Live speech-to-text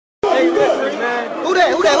Who that?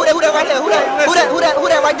 Who that right there? Who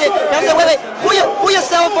that right there? I said, wait. Who your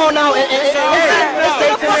cell phone now? The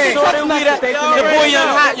boy Young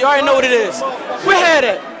Hot, you already know what it is. We had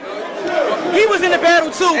it. He was in the battle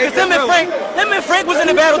too, because him and Frank was in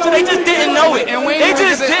the battle too. They just didn't know it. They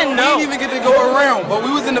just didn't know. We didn't even get to go around, but we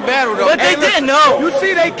was in the battle though. But they didn't know. You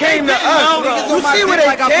see, they came to us. You see where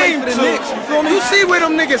they came to. You see where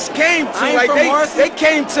them niggas came to. Like they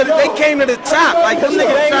came to the top. Like them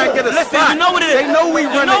niggas trying to get a spot. You know what it is. They know we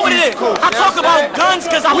run the East Coast. I talk about guns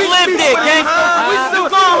because I lived there, gang.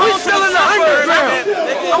 We still in the underground.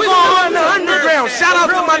 We still in the underground. Shout out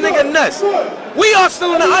to my nigga Nuts. We are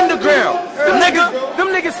still in the underground. Them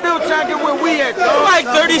niggas still trying to get where we at. Like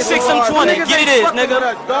 36 and 20. Get it is,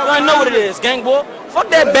 nigga. I know what it is, gang boy. Fuck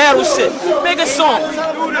that battle shit. Make a song.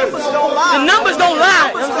 The numbers don't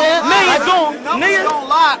lie. Millions don't. Niggas don't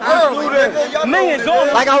lie. Millions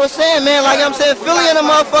don't. Like I was saying, man. Like I'm saying, Philly in the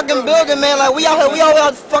motherfucking building, man. Like we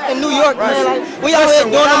out fucking New York, man. Like we out here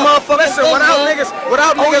doing the motherfucking thing,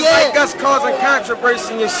 without niggas like us causing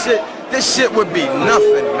controversy and shit, this shit would be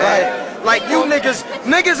nothing, man. Like you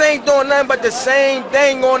niggas ain't doing nothing but the same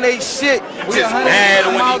thing on they shit. Just mad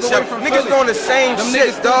on each other. Niggas doing the same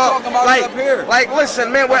shit, dog. Like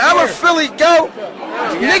listen, man, wherever Philly go,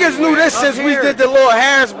 niggas knew this since we did the little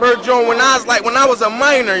Harrisburg joint when I was a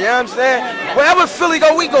minor, you know what I'm saying? Wherever Philly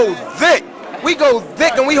go, we go thick. We go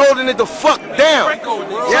thick and we holding it the fuck down. You know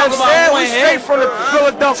what I'm saying? We straight from the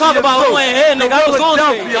Philadelphia. Talk about who ain't here, nigga. I was going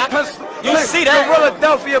to you see that?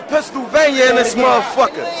 Philadelphia, Pennsylvania in this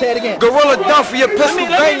motherfucker. Say it again. Philadelphia,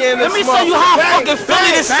 Pennsylvania in this motherfucker. Let me show you how fucking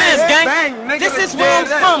Philly this is, gang. This is where I'm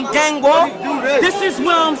from, gang boy. This is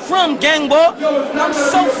where I'm from, gang boy. I'm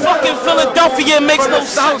so fucking Philadelphia, it makes no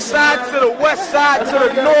sense. South side to the west side to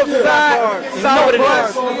the north side. You know what it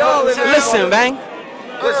is. Listen, bang.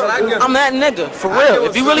 I'm that nigga, for real.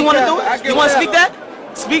 If you really want to do it, you want to speak that?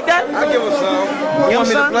 Speak that? I give him some. You want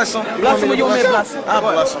me to bless him? Bless him or you want me to bless him? I'll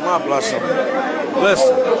bless him. I'll bless him.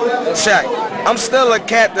 Listen, check. I'm still a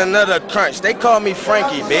captain of the crunch. They call me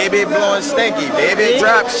Frankie, baby, blowing stinky, baby.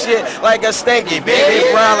 Drop shit like a stinky, baby.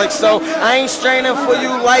 Brolic, so I ain't straining for you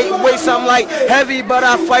lightweights. I'm like heavy, but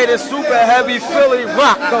I fight a super heavy Philly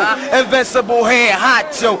Rocco. Invincible head,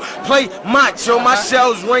 honcho, play macho. My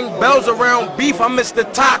shells ring bells around beef. I'm Mr.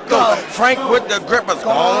 Taco. Frank with the grippers,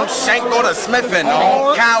 gone. Shank or the Smithin',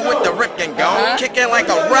 on. Kyle with the ripping, gone. Kicking like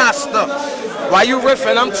a roster. While you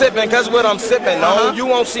riffing, I'm tipping, cause what I'm sipping on. You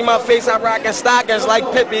won't see my face, I rockin' stockings like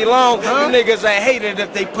Pippi Long. You niggas ain't hated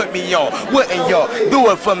if they put me on. Wouldn't y'all do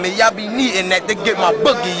it for me? I be needing that to get my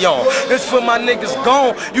boogie on. This for my niggas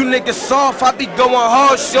gone. You niggas soft, I be going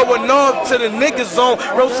hard, showing off to the niggas on.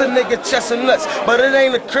 Roast a nigga chestnuts, but it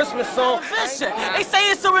ain't a Christmas song. They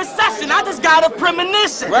say it's a recession, I just got a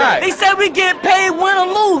premonition. Right. They said we get paid win or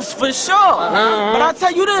lose, for sure. But I'll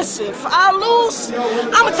tell you this, if I lose,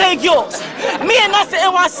 I'ma take yours. Me and that's the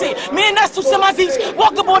NYC. Me and that's to my seats.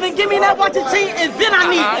 Walk aboard and give me that watch and chain, and then I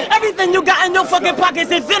need everything you got in your fucking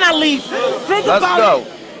pockets, and then I leave. Think about it.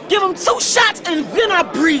 Give him 2 shots and then I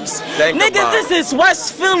breeze. Nigga, this is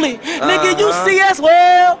West Philly. Nigga, you see us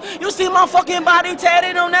well. You see my fucking body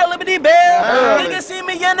tatted on that Liberty Bell. Nigga, see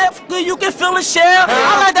me in that, you can feel a shell.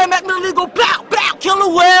 I like that McNally go bow, bow, kill a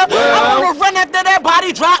well. I wanna run after that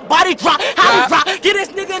body drop, how he drop. Get this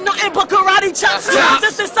nigga nothing but karate chops.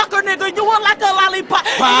 Just a sucker nigga, you want like a lollipop.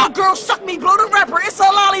 My girl suck me, blow the rapper, it's a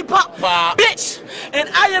lollipop. Bitch, and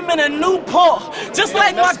I am in a new port. Just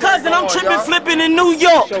like my cousin, I'm tripping, flipping in New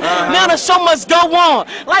York. Now the show must go on.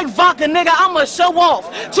 Like vodka, nigga, I'ma show off.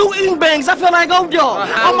 2 eating bangs, I feel like, oh, y'all.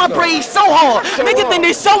 I'ma breathe so hard. Nigga think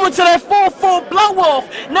they showing to that 4-4 blow off.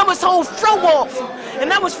 Now it's whole throw off. And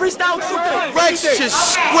that was freestyle too. Rex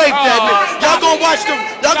just scraped that nigga. Y'all gonna watch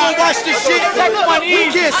this shit? We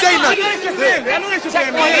can't say nothing.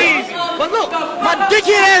 But look, my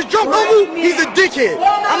dickhead ass drunk uncle, he's a dickhead.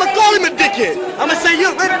 I'ma call him a dickhead. I'ma say, you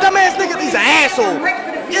dumbass nigga, he's an asshole.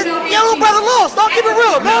 Your little brother lost. Don't keep it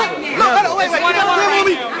real, man. Look, wait, you know what I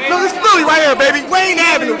mean? No, this is Philly right here, baby. Wayne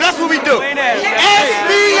Avenue. That's what we do.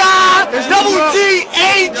 SBI-WTAGN.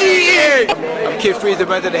 I'm Kid Freeze, the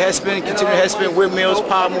brother of the head spin, continuing head spin, whip mills,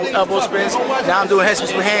 power moves, elbow spins. Now I'm doing head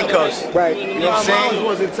spins with handcuffs. Right. You know what I'm saying?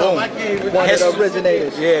 Boom. One of the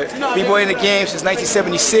originators. Yeah. B-boy in the game since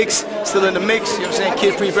 1976. Still in the mix. You know what I'm saying?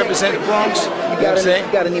 Kid Freeze represent the Bronx. You know what I'm saying?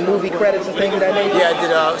 You got any movie credits and things of that nature? Yeah,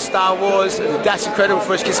 I did Star Wars. That's incredible.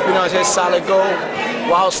 First Kid Spin on his head, Solid Gold,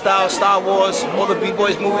 Wild Style, Star Wars, all the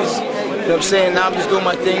B-boys movies. You know what I'm saying? Now I'm just doing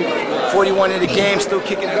my thing. 41 in the game, still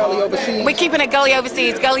kicking it. We're keeping it gully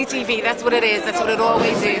overseas, gully TV. That's what it is. That's what it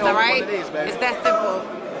always is, all right? It's that simple.